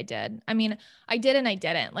 Initially I did. I mean, I did and I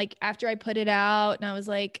didn't. Like after I put it out and I was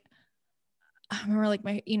like, I remember like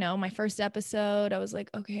my first episode, I was like,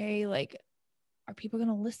 okay, like, are people going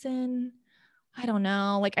to listen? I don't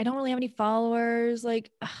know. Like, I don't really have any followers.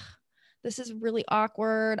 Like, this is really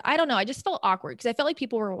awkward. I don't know. I just felt awkward because I felt like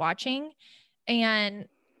people were watching and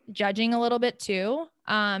judging a little bit too.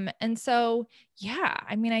 And so, yeah,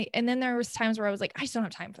 I mean, and then there was times where I was like, I just don't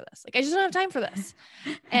have time for this. Like, I just don't have time for this.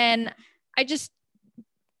 And I just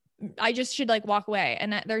should like walk away.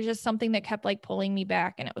 And there's just something that kept like pulling me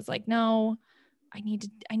back. And it was like, no, I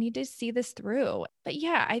need to see this through. But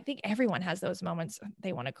yeah, I think everyone has those moments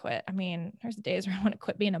they want to quit. I mean, there's days where I want to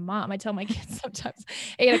quit being a mom. I tell my kids sometimes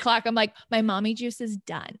 8:00, I'm like, my mommy juice is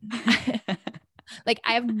done. Like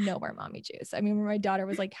I have no more mommy juice. I mean, my daughter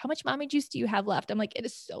was like, how much mommy juice do you have left? I'm like, it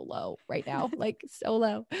is so low right now. Like so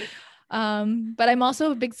low. But I'm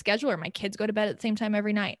also a big scheduler. My kids go to bed at the same time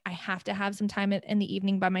every night. I have to have some time in the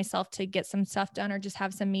evening by myself to get some stuff done or just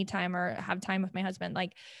have some me time or have time with my husband.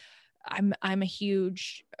 Like I'm a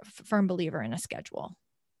huge firm believer in a schedule.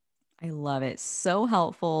 I love it. So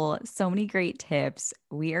helpful. So many great tips.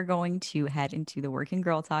 We are going to head into the Working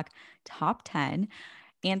Girl Talk top 10.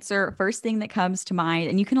 Answer first thing that comes to mind,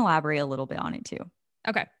 and you can elaborate a little bit on it too.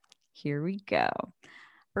 Okay. Here we go.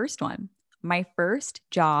 First one. My first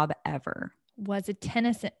job ever was a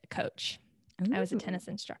tennis coach. Ooh. I was a tennis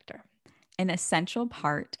instructor. An essential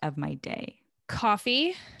part of my day.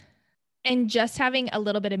 Coffee and just having a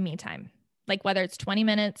little bit of me time. Like whether it's 20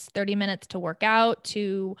 minutes, 30 minutes to work out,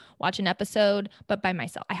 to watch an episode, but by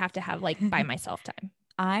myself. I have to have like by myself time.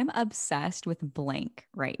 I'm obsessed with blank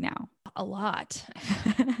right now. A lot.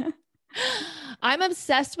 I'm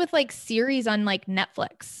obsessed with like series on like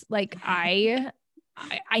Netflix. Like I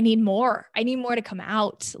need more. I need more to come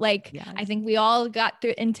out. Like, Yes. I think we all got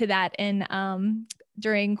into that in,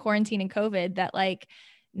 during quarantine and COVID, that like,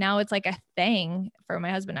 now it's like a thing for my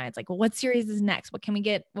husband and I. It's like, well, what series is next? What can we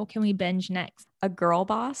get? What can we binge next? A girl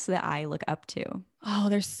boss that I look up to. Oh,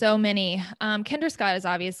 there's so many. Kendra Scott is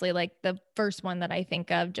obviously like the first one that I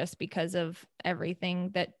think of, just because of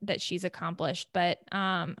everything that she's accomplished. But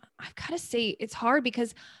I've got to say, it's hard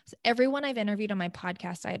because everyone I've interviewed on my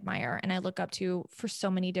podcast I admire and I look up to for so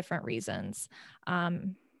many different reasons,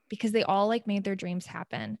 because they all like made their dreams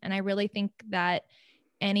happen. And I really think that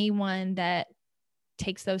anyone that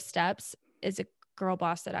takes those steps is a girl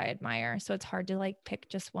boss that I admire. So it's hard to like pick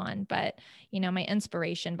just one, but my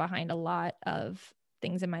inspiration behind a lot of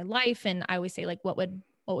things in my life. And I always say, like, what would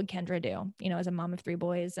Kendra do, as a mom of 3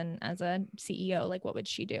 boys and as a CEO, like, what would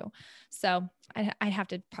she do? So I'd have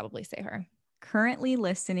to probably say her. Currently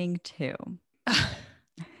listening to.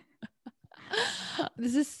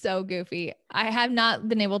 This is so goofy. I have not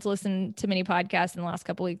been able to listen to many podcasts in the last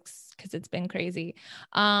couple of weeks because it's been crazy.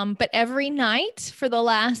 But every night for the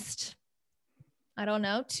last, I don't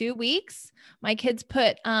know, 2 weeks, my kids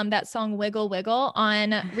put that song Wiggle Wiggle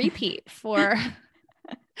on repeat for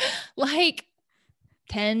like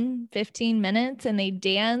 10, 15 minutes, and they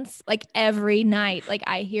dance like every night. Like,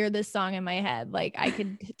 I hear this song in my head. Like, I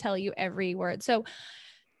could tell you every word. So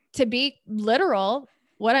to be literal,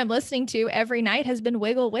 what I'm listening to every night has been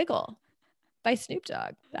Wiggle Wiggle by Snoop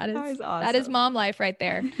Dogg. That is awesome. That is mom life right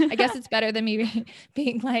there. I guess it's better than me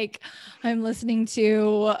being like, I'm listening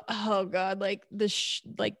to, oh God, like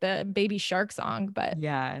the Baby Shark song, but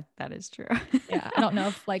yeah, that is true. Yeah. I don't know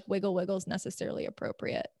if like Wiggle Wiggle is necessarily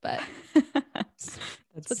appropriate, but that's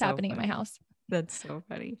what's so happening funny. In my house. That's so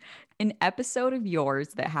funny. An episode of yours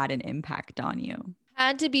that had an impact on you.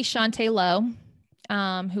 Had to be Shantae Lowe.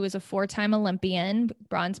 Who is a 4-time Olympian,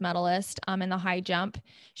 bronze medalist in the high jump.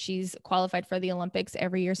 She's qualified for the Olympics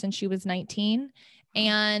every year since she was 19.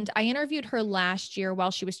 And I interviewed her last year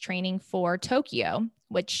while she was training for Tokyo,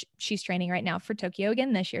 which she's training right now for Tokyo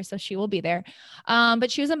again this year. So she will be there. But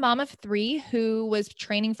she was a mom of 3 who was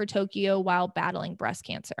training for Tokyo while battling breast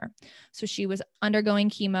cancer. So she was undergoing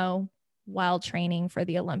chemo while training for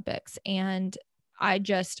the Olympics. And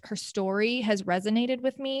her story has resonated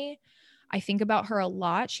with me. I think about her a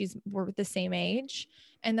lot. We're the same age.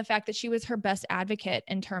 And the fact that she was her best advocate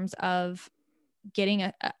in terms of getting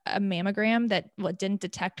a mammogram that didn't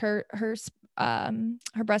detect her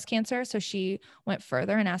breast cancer. So she went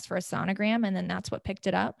further and asked for a sonogram, and then that's what picked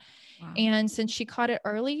it up. Wow. And since she caught it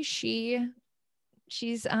early,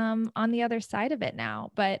 she's on the other side of it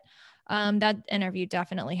now. But that interview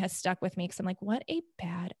definitely has stuck with me, because I'm like, what a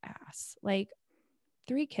badass. Like,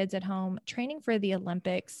 3 kids at home, training for the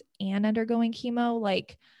Olympics and undergoing chemo.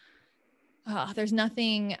 Like, there's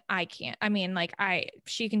nothing I can't. I mean, like,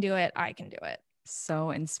 she can do it. I can do it. So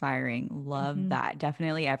inspiring. Love that.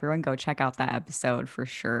 Definitely everyone go check out that episode for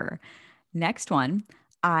sure. Next one.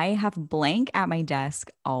 I have blank at my desk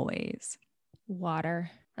always. Water.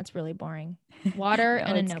 That's really boring. Water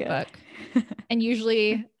and a notebook. And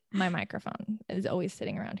usually my microphone is always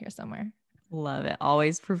sitting around here somewhere. Love it.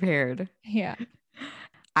 Always prepared. Yeah.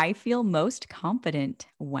 I feel most confident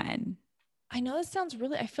when. I know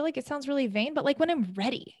I feel like it sounds really vain, but like when I'm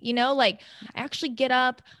ready, like I actually get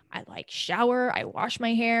up, I like shower, I wash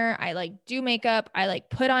my hair, I like do makeup, I like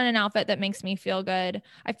put on an outfit that makes me feel good.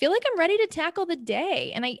 I feel like I'm ready to tackle the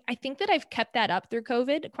day. And I think that I've kept that up through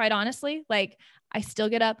COVID, quite honestly. Like, I still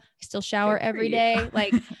get up, I still shower every day.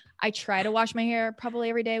 Like, I try to wash my hair probably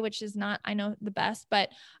every day, which is not, I know, the best, but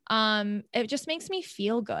it just makes me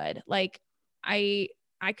feel good. Like,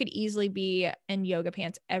 I could easily be in yoga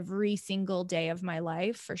pants every single day of my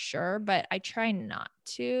life for sure, but I try not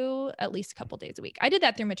to, at least a couple days a week. I did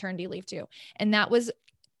that through maternity leave too. And that was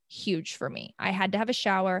huge for me. I had to have a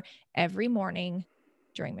shower every morning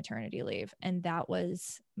during maternity leave. And that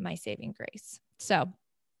was my saving grace. So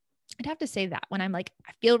I'd have to say that when I'm like,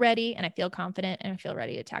 I feel ready and I feel confident and I feel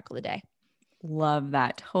ready to tackle the day. Love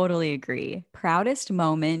that. Totally agree. Proudest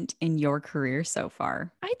moment in your career so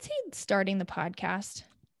far? I'd say starting the podcast.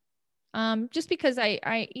 Just because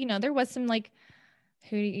I, there was some like,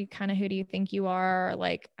 who do you think you are?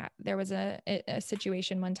 Like, there was a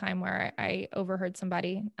situation one time where I overheard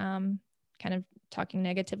somebody, kind of talking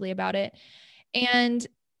negatively about it. And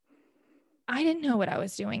I didn't know what I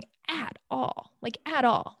was doing at all.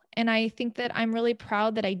 And I think that I'm really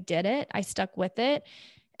proud that I did it. I stuck with it.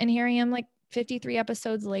 And here I am, like 53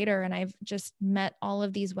 episodes later, and I've just met all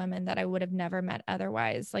of these women that I would have never met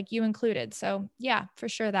otherwise, like you included. So yeah, for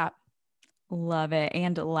sure that. Love it.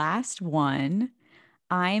 And last one,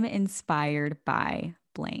 I'm inspired by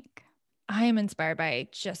blank. I am inspired by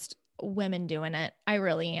just women doing it. I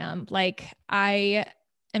really am. Like, I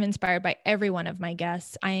am inspired by every one of my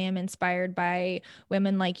guests. I am inspired by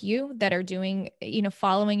women like you that are doing,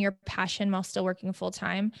 following your passion while still working full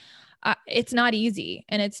time. It's not easy,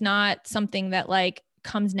 and it's not something that like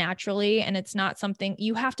comes naturally. And it's not something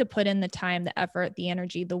you have to put in the time, the effort, the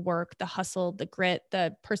energy, the work, the hustle, the grit,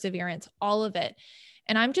 the perseverance, all of it.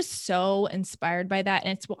 And I'm just so inspired by that.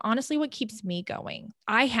 And it's honestly what keeps me going.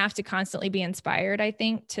 I have to constantly be inspired, I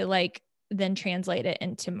think, to like then translate it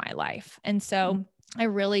into my life. And so I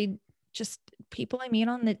really just people I meet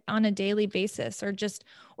on a daily basis, or just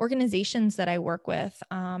organizations that I work with,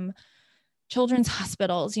 children's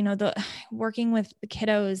hospitals, the working with the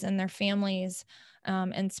kiddos and their families,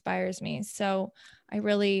 inspires me. So I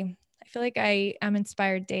feel like I am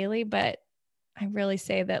inspired daily, but I really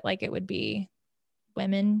say that like it would be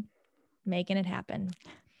women making it happen.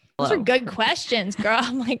 Those are good questions, girl.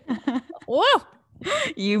 I'm like, whoa.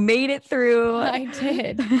 You made it through. I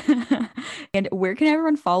did. And where can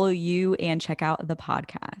everyone follow you and check out the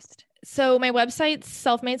podcast? So my website's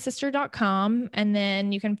selfmadesister.com. And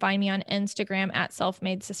then you can find me on Instagram at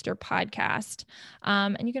selfmadesisterpodcast.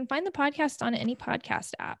 And you can find the podcast on any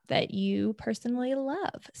podcast app that you personally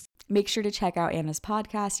love. Make sure to check out Anna's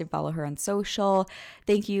podcast and follow her on social.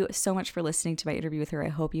 Thank you so much for listening to my interview with her. I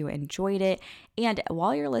hope you enjoyed it. And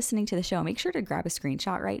while you're listening to the show, make sure to grab a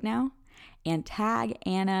screenshot right now and tag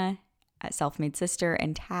Anna at Self-Made Sister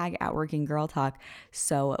and tag at Working Girl Talk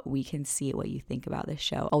so we can see what you think about this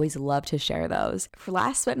show. Always love to share those. For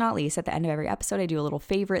last but not least, at the end of every episode, I do a little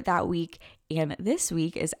favorite that week. And this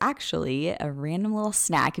week is actually a random little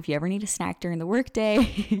snack. If you ever need a snack during the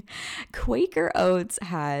workday, Quaker Oats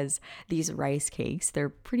has these rice cakes. They're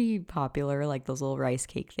pretty popular, like those little rice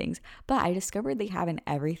cake things. But I discovered they have an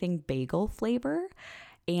everything bagel flavor.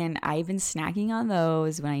 And I've been snacking on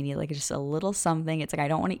those when I need like just a little something. It's like I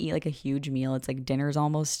don't want to eat like a huge meal. It's like dinner's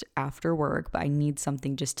almost after work, but I need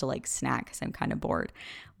something just to like snack because I'm kind of bored.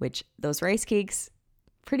 Which those rice cakes,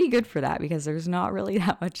 pretty good for that because there's not really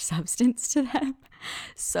that much substance to them.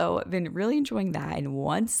 So I've been really enjoying that. And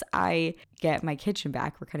once I get my kitchen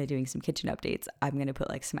back, we're kind of doing some kitchen updates. I'm going to put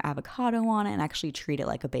like some avocado on it and actually treat it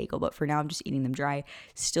like a bagel. But for now, I'm just eating them dry.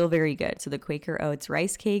 Still very good. So the Quaker Oats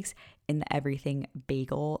rice cakes in the everything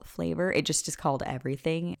bagel flavor. It just is called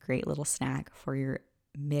everything. Great little snack for your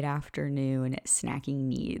mid-afternoon snacking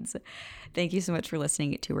needs. Thank you so much for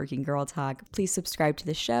listening to Working Girl Talk. Please subscribe to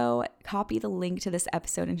the show, copy the link to this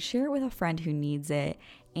episode and share it with a friend who needs it,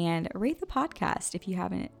 and rate the podcast if you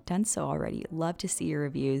haven't done so already. Love to see your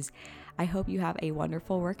reviews. I hope you have a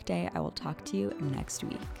wonderful work day. I will talk to you next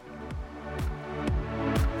week.